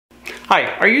Hi,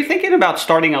 are you thinking about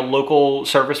starting a local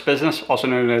service business, also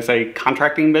known as a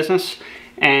contracting business,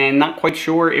 and not quite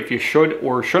sure if you should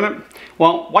or shouldn't?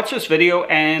 Well, watch this video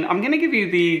and I'm going to give you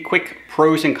the quick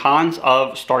pros and cons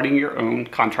of starting your own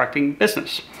contracting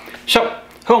business. So,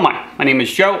 who am I? My name is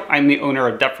Joe. I'm the owner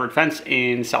of Deptford Fence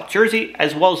in South Jersey,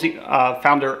 as well as the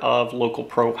founder of Local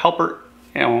Pro Helper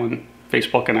on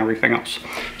Facebook and everything else.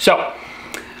 So,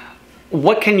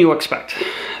 what can you expect?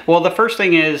 Well, the first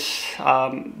thing is,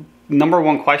 number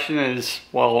one question is,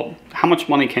 well, how much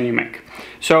money can you make?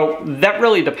 So that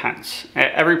really depends.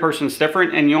 Every person's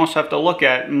different, and you also have to look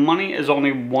at money is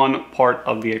only one part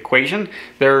of the equation.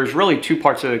 There's really two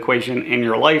parts of the equation in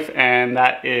your life, and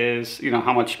that is,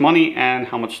 how much money and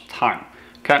how much time.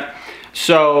 Okay.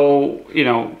 So,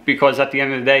 because at the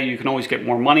end of the day, you can always get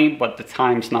more money, but the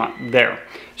time's not there.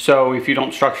 So if you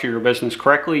don't structure your business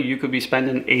correctly, you could be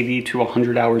spending 80 to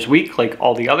 100 hours a week like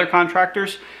all the other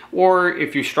contractors. Or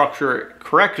if you structure it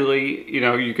correctly,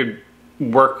 you could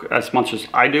work as much as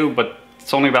I do, but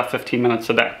it's only about 15 minutes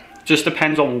a day. Just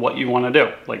depends on what you want to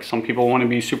do. Like some people want to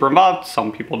be super involved,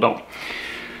 some people don't.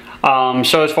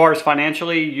 So as far as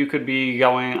financially, you could be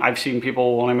going, I've seen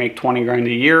people want to make 20 grand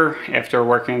a year after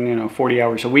working, 40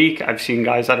 hours a week. I've seen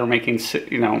guys that are making,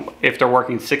 if they're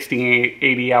working 60,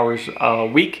 80 hours a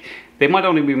week, they might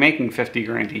only be making 50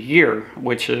 grand a year,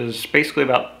 which is basically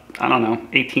about,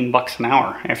 18 bucks an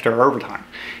hour after overtime.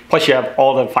 Plus you have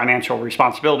all the financial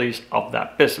responsibilities of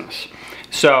that business.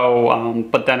 So,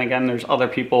 but then again, there's other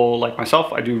people like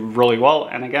myself, I do really well.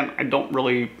 And again, I don't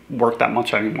really work that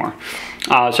much anymore.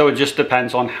 So it just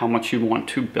depends on how much you want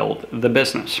to build the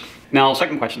business. Now,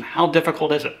 second question, how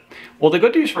difficult is it? Well, the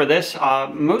good news for this,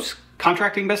 most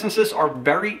contracting businesses are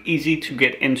very easy to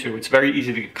get into. It's very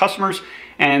easy to get customers.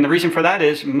 And the reason for that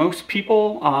is most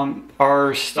people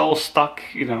are still stuck,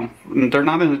 they're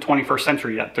not in the 21st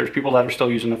century yet. There's people that are still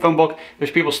using the phone book.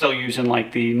 There's people still using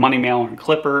like the money mail and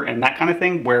clipper and that kind of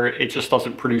thing where it just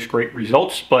doesn't produce great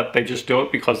results, but they just do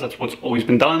it because that's what's always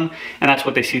been done. And that's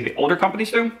what they see the older companies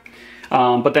do.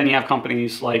 But then you have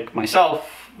companies like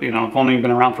myself, I've only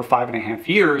been around for 5.5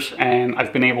 years and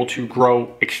I've been able to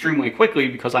grow extremely quickly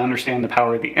because I understand the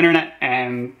power of the internet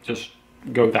and just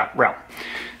go that route.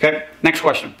 Okay, next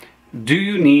question. Do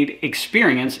you need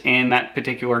experience in that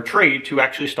particular trade to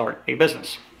actually start a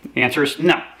business? The answer is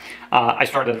no. I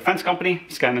started a fence company.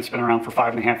 Again, it's been around for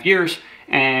 5.5 years.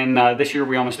 And this year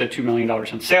we almost did $2 million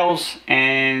in sales.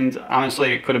 And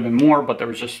honestly, it could have been more, but there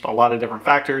was just a lot of different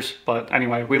factors. But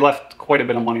anyway, we left quite a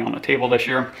bit of money on the table this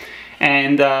year.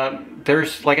 And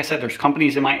there's, like I said, there's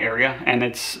companies in my area, and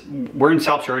we're in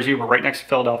South Jersey, we're right next to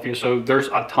Philadelphia, so there's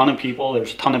a ton of people,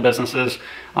 there's a ton of businesses.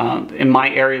 In my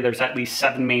area, there's at least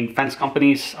 7 main fence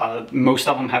companies. Most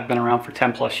of them have been around for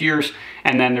 10 plus years,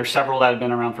 and then there's several that have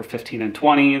been around for 15 and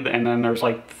 20, and then there's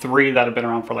like 3 that have been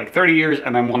around for like 30 years,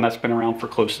 and then one that's been around for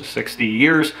close to 60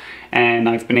 years, and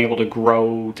I've been able to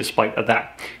grow despite of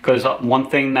that. Because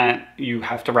one thing that you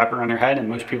have to wrap around your head, and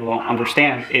most people don't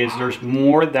understand, is there's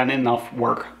more than enough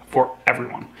work for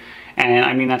everyone. And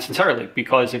I mean that sincerely,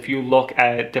 because if you look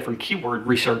at different keyword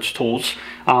research tools,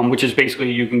 which is basically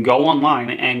you can go online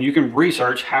and you can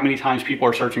research how many times people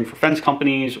are searching for fence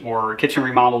companies or kitchen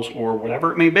remodels or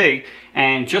whatever it may be.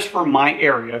 And just for my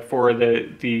area, for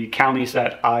the counties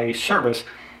that I service,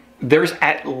 there's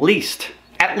at least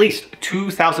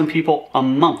 2,000 people a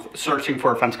month searching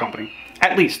for a fence company.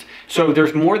 At least. So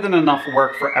there's more than enough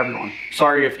work for everyone.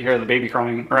 Sorry if you hear the baby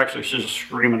crying, or actually she's just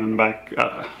screaming in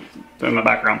the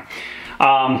background.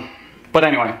 But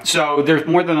anyway, so there's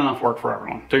more than enough work for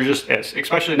everyone. There just is,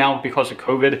 especially now because of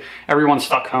COVID. Everyone's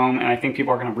stuck home, and I think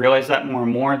people are going to realize that more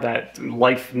and more, that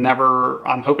life never,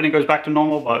 I'm hoping it goes back to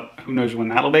normal, but who knows when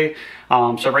that'll be.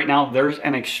 So right now there's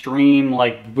an extreme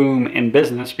boom in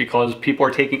business because people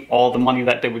are taking all the money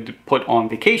that they would put on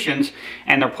vacations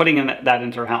and they're putting that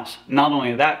into their house. Not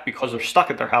only that, because they're stuck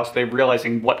at their house, they're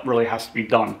realizing what really has to be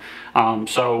done.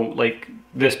 So like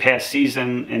this past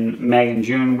season in May and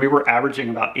June, we were averaging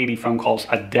about 80 phone calls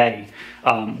a day,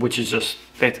 which is just,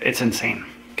 it's insane.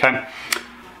 Okay.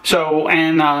 So,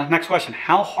 and next question,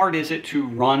 how hard is it to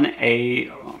run a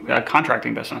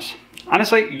contracting business?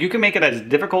 Honestly, you can make it as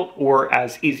difficult or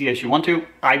as easy as you want to.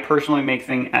 I personally make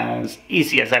things as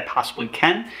easy as I possibly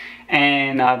can,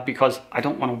 and because I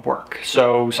don't want to work.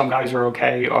 So some guys are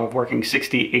okay of working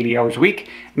 60, 80 hours a week.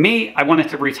 Me, I wanted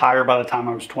to retire by the time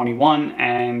I was 21,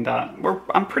 and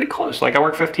I'm pretty close. Like I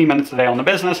work 15 minutes a day on the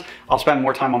business. I'll spend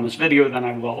more time on this video than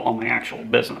I will on my actual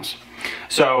business.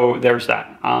 So there's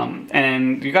that.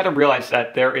 And you got to realize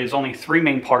that there is only 3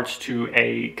 main parts to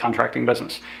a contracting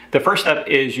business. The first step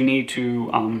is you need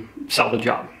to sell the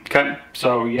job. Okay,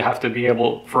 so you have to be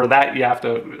able, for that, you have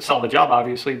to sell the job,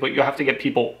 obviously, but you have to get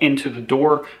people into the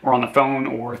door or on the phone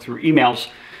or through emails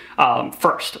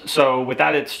first. So with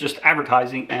that, it's just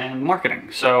advertising and marketing.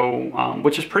 So,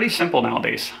 which is pretty simple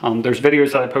nowadays. There's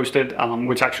videos that I posted,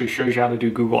 which actually shows you how to do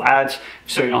Google Ads,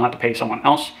 so you don't have to pay someone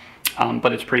else.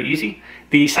 But it's pretty easy.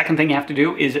 The second thing you have to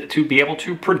do is to be able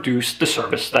to produce the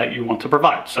service that you want to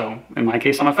provide. So in my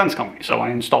case, I'm a fence company, so I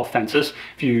install fences.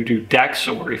 If you do decks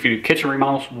or if you do kitchen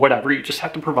remodels, whatever, you just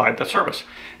have to provide that service.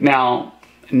 Now,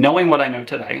 knowing what I know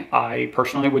today, I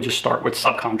personally would just start with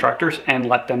subcontractors and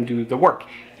let them do the work.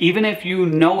 Even if you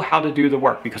know how to do the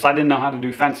work, because I didn't know how to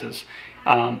do fences,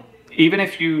 even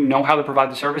if you know how to provide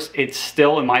the service, it's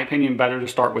still, in my opinion, better to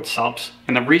start with subs.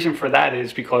 And the reason for that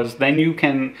is because then you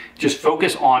can just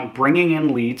focus on bringing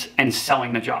in leads and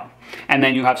selling the job. And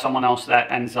then you have someone else that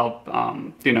ends up,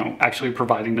 you know, actually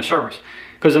providing the service.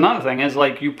 Because another thing is,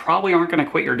 like, you probably aren't going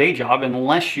to quit your day job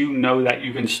unless you know that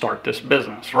you can start this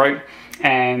business, right?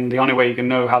 And the only way you can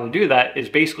know how to do that is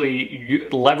basically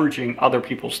leveraging other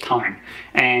people's time.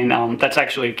 And that's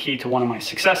actually a key to one of my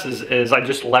successes, is I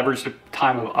just leverage the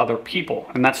time of other people.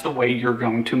 And that's the way you're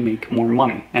going to make more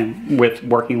money, and with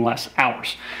working less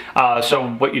hours. So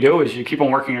what you do is you keep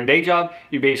on working your day job.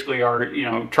 You basically are, you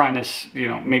know, trying to, you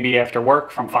know, maybe after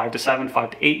work from 5 to 7,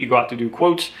 5 to 8, you go out to do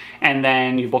quotes, and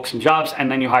then you book some jobs,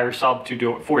 and then you hire a sub to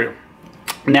do it for you.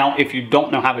 Now, if you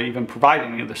don't know how to even provide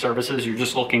any of the services, you're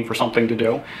just looking for something to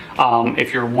do.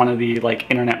 If you're one of the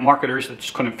internet marketers that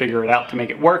just couldn't figure it out to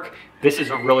make it work, this is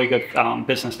a really good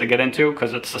business to get into,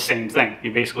 because it's the same thing.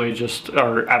 You basically just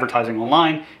are advertising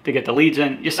online to get the leads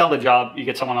in. You sell the job, you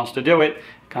get someone else to do it,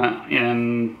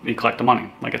 and you collect the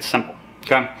money. Like, it's simple.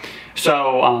 Okay,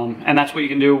 so and that's what you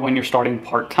can do when you're starting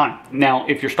part-time. Now,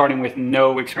 if you're starting with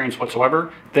no experience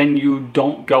whatsoever, then you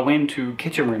don't go into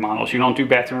kitchen remodels, you don't do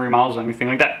bathroom remodels, anything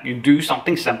like that. You do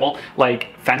something simple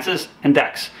like fences and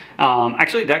decks.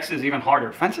 Actually, decks is even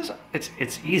harder. Fences,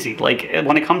 it's easy. Like,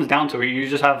 when it comes down to it, you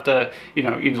just have to, you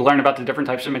know, you learn about the different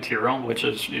types of material, which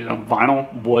is, you know,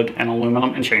 vinyl, wood, and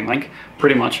aluminum, and chain link,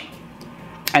 pretty much.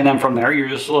 And then from there, you're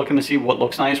just looking to see what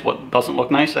looks nice, what doesn't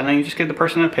look nice, and then you just give the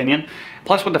person an opinion.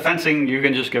 Plus, with the fencing, you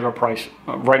can just give a price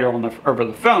right over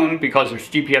the phone, because there's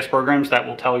GPS programs that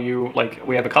will tell you, like,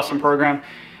 we have a custom program.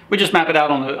 We just map it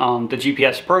out on the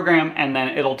GPS program, and then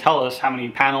it'll tell us how many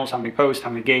panels, how many posts, how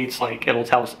many gates, like, it'll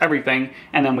tell us everything.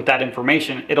 And then with that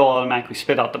information, it'll automatically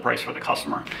spit out the price for the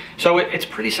customer. So it's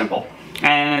pretty simple,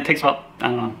 and it takes about, I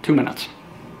don't know, 2 minutes.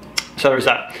 So there's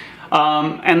that.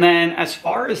 And then as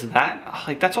far as that,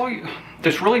 like, that's all you,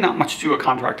 there's really not much to a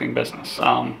contracting business.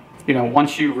 You know,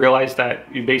 once you realize that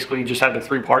you basically just have the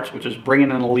 3 parts, which is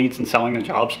bringing in the leads and selling the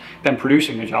jobs, then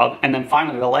producing the job, and then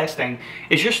finally the last thing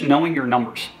is just knowing your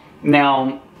numbers.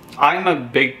 Now, I'm a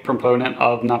big proponent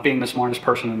of not being the smartest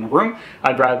person in the room.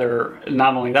 I'd rather,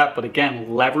 not only that, but again,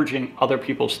 leveraging other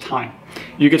people's time.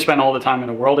 You could spend all the time in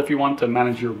the world if you want to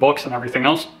manage your books and everything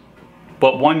else.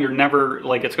 But 1, you're never,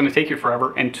 like, it's going to take you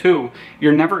forever, and 2,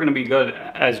 you're never going to be good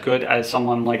as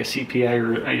someone like a CPA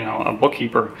or, you know, a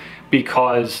bookkeeper,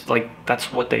 because, like,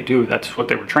 that's what they do. That's what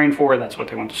they were trained for. That's what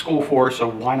they went to school for. So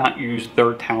why not use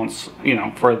their talents, you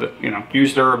know, for the, you know,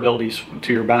 use their abilities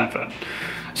to your benefit?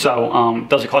 So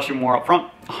does it cost you more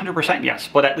upfront? 100% yes,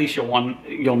 but at least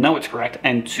you'll know it's correct,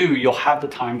 and 2, you'll have the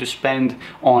time to spend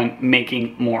on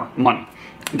making more money.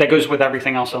 That goes with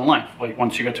everything else in life. Like,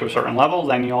 once you get to a certain level,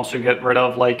 then you also get rid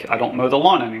of, like, I don't mow the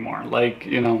lawn anymore. Like,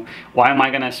 you know, why am I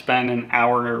going to spend an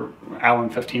hour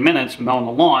and 15 minutes mowing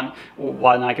the lawn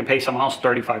when I can pay someone else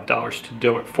 $35 to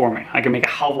do it for me? I can make a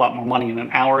hell of a lot more money in an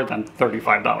hour than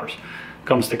 $35.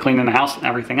 Comes to cleaning the house and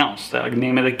everything else. The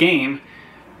name of the game,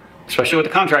 especially with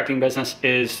the contracting business,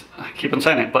 is, I keep on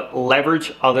saying it, but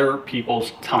leverage other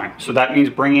people's time. So that means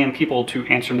bringing in people to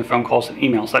answer the phone calls and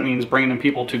emails. That means bringing in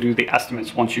people to do the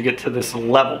estimates once you get to this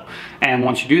level. And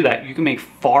once you do that, you can make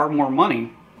far more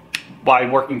money by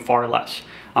working far less.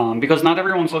 Because not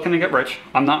everyone's looking to get rich.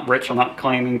 I'm not rich, I'm not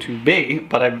claiming to be,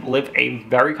 but I live a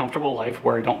very comfortable life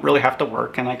where I don't really have to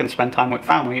work, and I can spend time with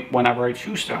family whenever I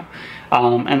choose to.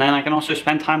 And then I can also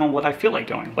spend time on what I feel like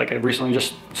doing. Like, I recently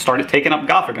just started taking up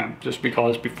golf again, just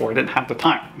because before I didn't have the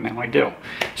time. Now I do.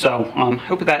 So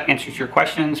hope that answers your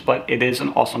questions, but it is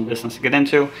an awesome business to get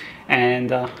into, and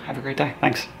have a great day.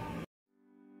 Thanks.